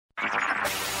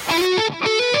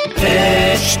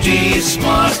HD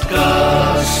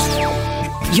Smartcast.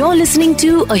 You're listening to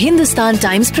a Hindustan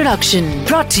Times production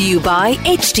brought to you by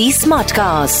HD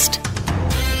Smartcast.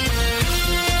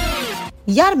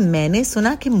 यार, मैंने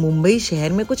सुना कि मुंबई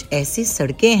शहर में कुछ ऐसी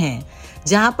सड़कें हैं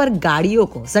जहां पर गाड़ियों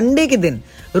को संडे के दिन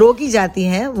रोकी जाती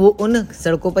हैं। वो उन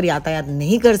सड़कों पर यातायात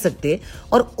नहीं कर सकते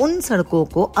और उन सड़कों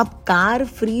को अब कार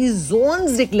फ्री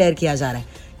जोन्स डिक्लेयर किया जा रहा है।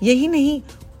 यही नहीं,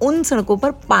 उन सड़कों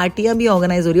पर पार्टियां भी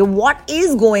ऑर्गेनाइज हो रही है। What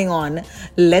is going on,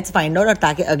 let's find out. और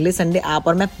ताकि अगले संडे आप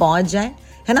और मैं पहुंच जाएं,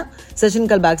 है ना। सचिन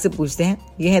कलबाग से पूछते हैं।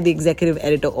 ये है the executive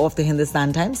editor of the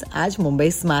Hindustan times, आज मुंबई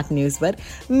स्मार्ट न्यूज पर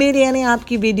मेरे यानी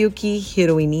आपकी वीडियो की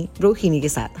हीरोइनी रोहिणी के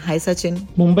साथ। हाय सचिन।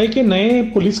 मुंबई के नए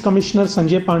पुलिस कमिश्नर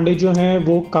संजय पांडे जो हैं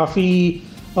वो काफी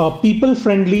पीपल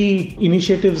फ्रेंडली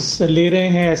इनिशिएटिव्स ले रहे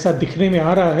हैं, ऐसा दिखने में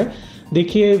आ रहा है।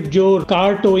 देखिए, जो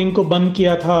कार टोइंग को बंद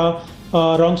किया था,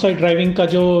 रॉन्ग साइड ड्राइविंग का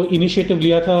जो इनिशिएटिव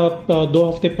लिया था 2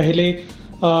 हफ्ते पहले,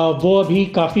 वो अभी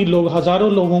काफ़ी लोग,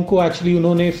 हज़ारों लोगों को एक्चुअली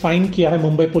उन्होंने फाइन किया है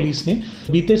मुंबई पुलिस ने।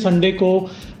 बीते संडे को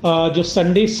जो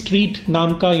संडे स्ट्रीट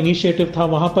नाम का इनिशिएटिव था,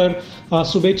 वहाँ पर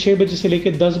सुबह 6 बजे से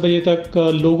लेकर 10 बजे तक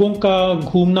लोगों का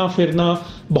घूमना फिरना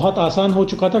बहुत आसान हो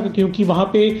चुका था, क्योंकि वहाँ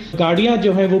पे गाड़ियाँ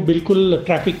जो है वो बिल्कुल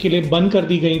ट्रैफिक के लिए बंद कर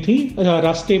दी गई थी।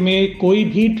 रास्ते में कोई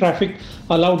भी ट्रैफिक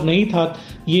अलाउड नहीं था।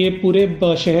 ये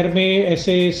पूरे शहर में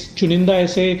ऐसे चुनिंदा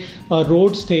ऐसे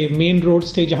रोड्स थे, मेन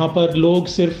रोड्स थे, जहाँ पर लोग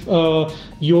सिर्फ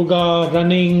योगा,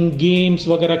 रनिंग, गेम्स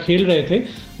वगैरह खेल रहे थे,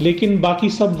 लेकिन बाकी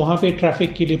सब वहाँ पे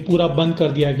ट्रैफिक के लिए पूरा बंद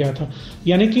कर दिया गया था।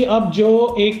 यानी कि अब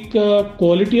जो एक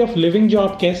क्वालिटी ऑफ लिविंग जो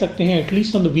आप कह सकते हैं,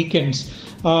 एटलीस्ट ऑन द वीकेंड्स,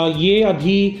 ये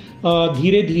अभी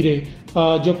धीरे धीरे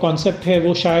जो कॉन्सेप्ट है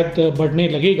वो शायद बढ़ने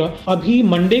लगेगा। अभी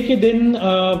मंडे के दिन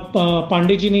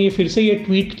पांडे जी ने ये फिर से ये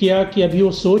ट्वीट किया कि अभी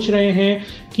वो सोच रहे हैं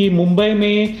कि मुंबई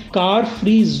में कार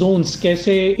फ्री जोन्स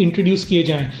कैसे इंट्रोड्यूस किए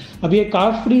जाएं। अब ये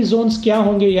कार फ्री जोन्स क्या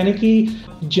होंगे, यानी कि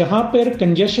जहां पर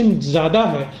कंजेशन ज़्यादा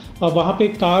है वहां पे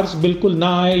कार्स बिल्कुल ना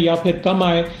आए या फिर कम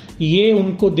आए, ये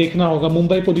उनको देखना होगा,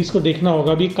 मुंबई पुलिस को देखना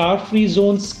होगा। अभी कार फ्री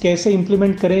जोन्स कैसे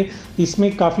इंप्लीमेंट करें,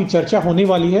 इसमें काफ़ी चर्चा होने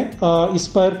वाली है। इस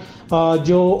पर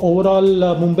जो ओवरऑल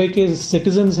मुंबई के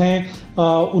सिटीजन्स हैं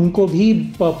उनको भी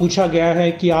पूछा गया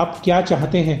है कि आप क्या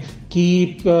चाहते हैं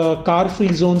कि कार फ्री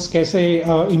जोन्स कैसे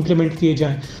इंप्लीमेंट किए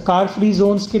जाएं। कार फ्री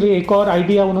जोन्स के लिए एक और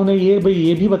आइडिया उन्होंने ये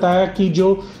भी बताया कि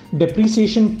जो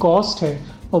डिप्रिसिएशन कॉस्ट है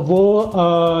वो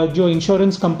जो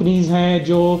इंश्योरेंस कंपनीज हैं,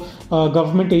 जो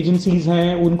गवर्नमेंट एजेंसीज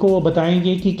हैं, उनको वो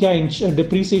बताएंगे कि क्या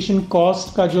डिप्रिसिएशन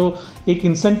कॉस्ट का जो एक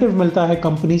इंसेंटिव मिलता है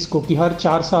कंपनीज को कि हर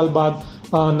 4 साल बाद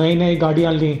नए नए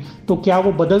गाड़ियां लें, तो क्या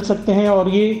वो बदल सकते हैं। और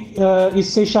ये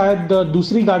इससे शायद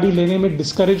दूसरी गाड़ी लेने में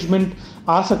डिस्करेजमेंट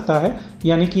आ सकता है,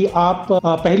 यानी कि आप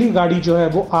पहली गाड़ी जो है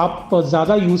वो आप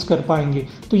ज़्यादा यूज़ कर पाएंगे।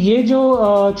 तो ये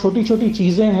जो छोटी छोटी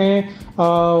चीज़ें हैं,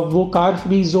 वो car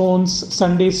free Jones,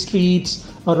 Sunday streets,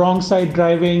 wrong side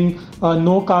driving,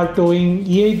 no car towing,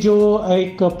 ये जो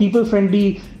एक पीपल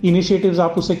फ्रेंडली इनिशिएटिव्स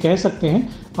आप उसे कह सकते हैं,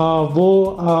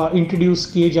 वो इंट्रोड्यूस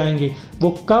किए जाएंगे। वो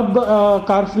कब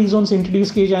कार फ्री जोन्स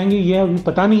इंट्रोड्यूस किए जाएंगे ये अभी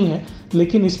पता नहीं है,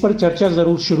 लेकिन इस पर चर्चा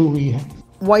ज़रूर शुरू हुई है।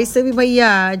 वैसे भी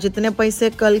भैया, जितने पैसे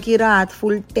कल की रात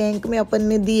फुल टैंक में अपन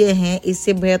ने दिए हैं,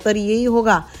 इससे बेहतर यही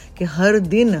होगा कि हर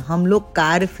दिन हम लोग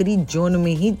कार फ्री जोन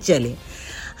में ही चले।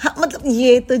 हाँ, मतलब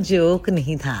ये तो जोक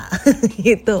नहीं था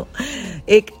ये तो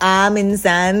एक आम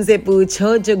इंसान से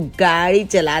पूछो जो गाड़ी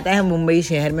चलाता है मुंबई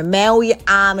शहर में। मैं हूँ ये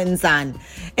आम इंसान।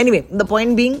 Anyway, the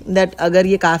point being that अगर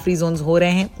ये कार फ्री जोन्स हो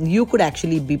रहे हैं, you could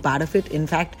actually be part of it.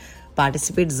 In fact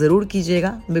participate ज़रूर कीजिएगा,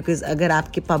 बिकॉज अगर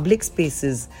आपके पब्लिक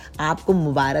स्पेसेस आपको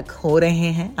मुबारक हो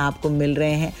रहे हैं, आपको मिल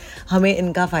रहे हैं, हमें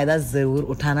इनका फ़ायदा ज़रूर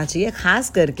उठाना चाहिए। ख़ास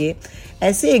करके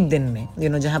ऐसे एक दिन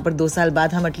में जहाँ पर 2 साल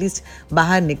बाद हम एटलीस्ट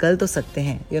बाहर निकल तो सकते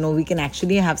हैं। We can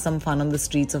actually have some fun on the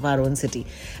streets of our own city.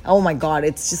 Oh my god,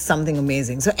 it's just something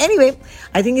amazing. So anyway,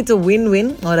 I think it's a win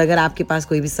win. और अगर आपके पास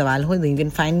कोई भी सवाल हो, you can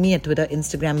find me at Twitter,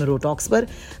 Instagram में रोटॉक्स पर।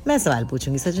 मैं सवाल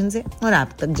पूछूंगी सचिन से और आप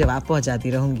तक जवाब पहुंचाती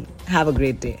रहूंगी। Have a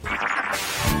great day.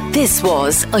 This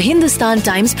was a Hindustan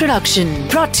Times production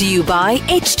brought to you by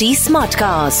HD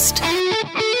Smartcast.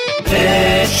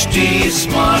 HD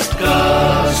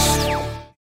Smartcast.